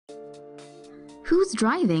Who's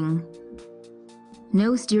driving?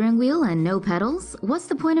 No steering wheel and no pedals? What's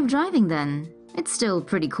the point of driving then? It's still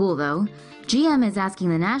pretty cool though. GM is asking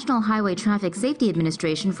the National Highway Traffic Safety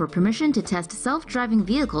Administration for permission to test self-driving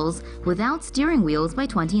vehicles without steering wheels by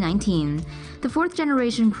 2019. The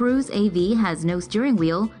fourth-generation Cruise AV has no steering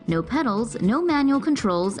wheel, no pedals, no manual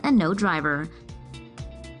controls, and no driver.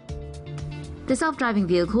 The self-driving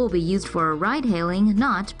vehicle will be used for ride-hailing,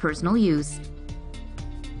 not personal use.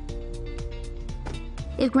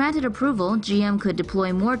 If granted approval, GM could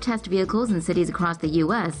deploy more test vehicles in cities across the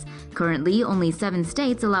U.S. Currently, only 7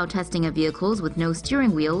 states allow testing of vehicles with no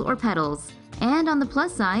steering wheel or pedals. And on the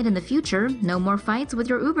plus side, in the future, no more fights with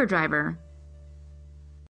your Uber driver.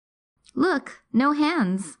 Look, no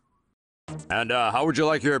hands. And how would you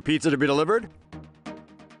like your pizza to be delivered?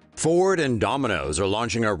 Ford and Domino's are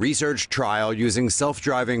launching a research trial using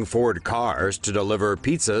self-driving Ford cars to deliver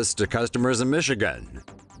pizzas to customers in Michigan.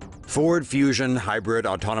 Ford Fusion hybrid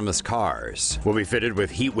autonomous cars will be fitted with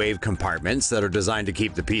heatwave compartments that are designed to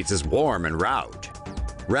keep the pizzas warm en route.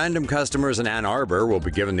 Random customers in Ann Arbor will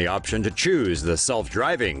be given the option to choose the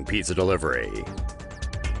self-driving pizza delivery.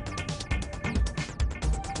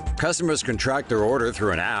 Customers can track their order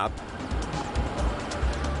through an app.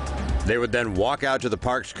 They would then walk out to the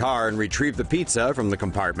parked car and retrieve the pizza from the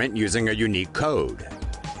compartment using a unique code.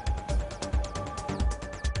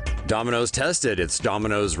 Domino's tested its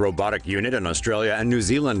Domino's robotic unit in Australia and New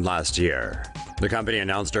Zealand last year. The company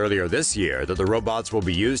announced earlier this year that the robots will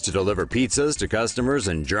be used to deliver pizzas to customers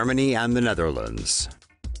in Germany and the Netherlands.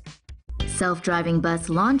 Self-driving bus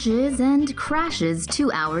launches and crashes 2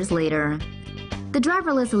 hours later. The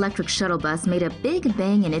driverless electric shuttle bus made a big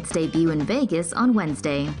bang in its debut in Vegas on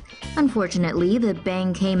Wednesday. Unfortunately, the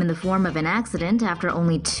bang came in the form of an accident after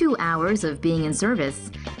only 2 hours of being in service.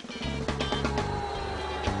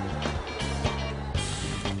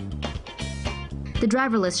 The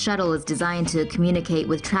driverless shuttle is designed to communicate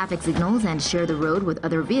with traffic signals and share the road with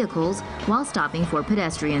other vehicles while stopping for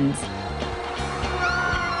pedestrians.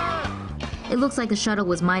 It looks like the shuttle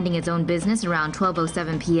was minding its own business around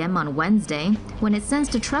 12:07 p.m. on Wednesday when it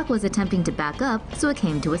sensed a truck was attempting to back up, so it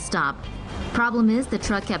came to a stop. Problem is, the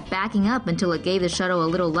truck kept backing up until it gave the shuttle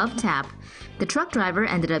a little love tap. The truck driver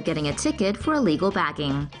ended up getting a ticket for illegal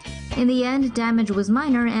backing. In the end, damage was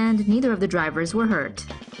minor and neither of the drivers were hurt.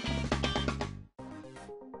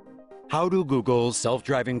 How do Google's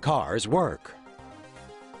self-driving cars work?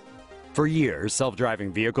 For years,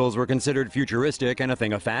 self-driving vehicles were considered futuristic and a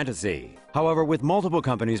thing of fantasy. However, with multiple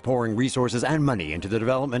companies pouring resources and money into the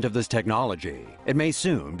development of this technology, it may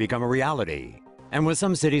soon become a reality. And with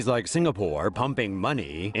some cities like Singapore pumping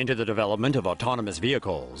money into the development of autonomous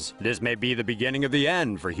vehicles, this may be the beginning of the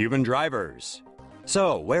end for human drivers.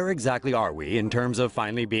 So, where exactly are we in terms of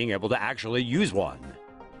finally being able to actually use one?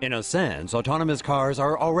 In a sense, autonomous cars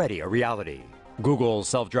are already a reality. Google's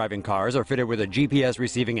self-driving cars are fitted with a GPS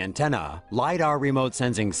receiving antenna, LiDAR remote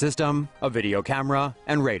sensing system, a video camera,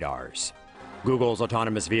 and radars. Google's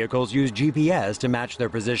autonomous vehicles use GPS to match their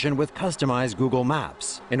position with customized Google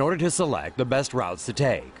Maps in order to select the best routes to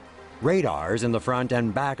take. Radars in the front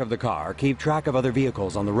and back of the car keep track of other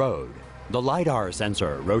vehicles on the road. The LiDAR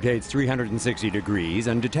sensor rotates 360 degrees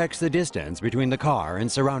and detects the distance between the car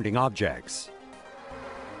and surrounding objects.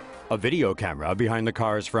 A video camera behind the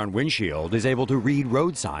car's front windshield is able to read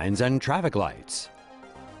road signs and traffic lights.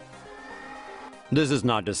 This is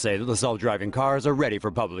not to say that the self-driving cars are ready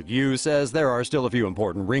for public use, as there are still a few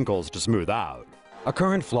important wrinkles to smooth out. A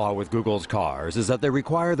current flaw with Google's cars is that they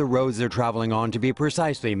require the roads they're traveling on to be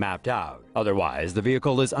precisely mapped out. Otherwise, the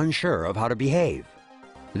vehicle is unsure of how to behave.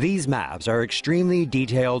 These maps are extremely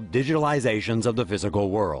detailed digitalizations of the physical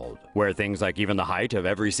world, where things like even the height of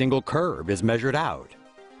every single curb is measured out.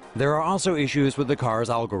 There are also issues with the car's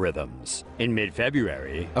algorithms. In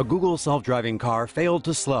mid-February, a Google self-driving car failed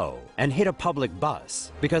to slow and hit a public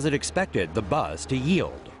bus because it expected the bus to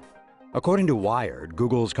yield. According to Wired,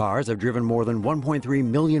 Google's cars have driven more than 1.3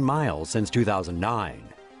 million miles since 2009.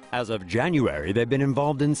 As of January, they've been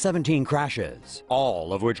involved in 17 crashes,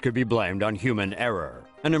 all of which could be blamed on human error.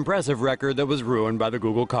 An impressive record that was ruined by the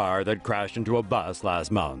Google car that crashed into a bus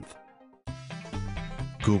last month.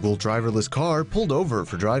 Google driverless car pulled over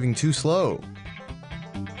for driving too slow.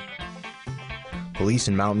 Police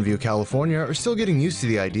in Mountain View, California are still getting used to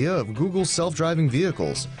the idea of Google's self-driving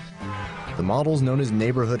vehicles. The models known as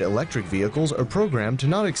neighborhood electric vehicles are programmed to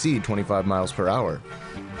not exceed 25 miles per hour.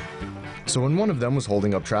 So when one of them was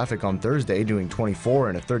holding up traffic on Thursday doing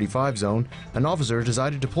 24 in a 35 zone, an officer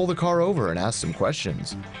decided to pull the car over and ask some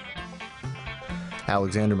questions.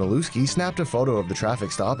 Alexander Maluski snapped a photo of the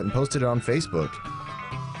traffic stop and posted it on Facebook.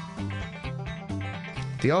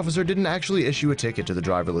 The officer didn't actually issue a ticket to the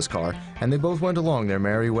driverless car, and they both went along their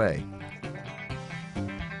merry way.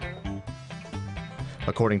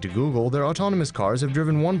 According to Google, their autonomous cars have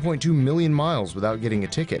driven 1.2 million miles without getting a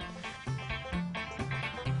ticket.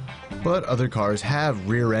 But other cars have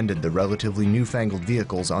rear-ended the relatively newfangled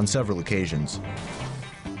vehicles on several occasions.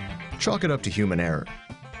 Chalk it up to human error.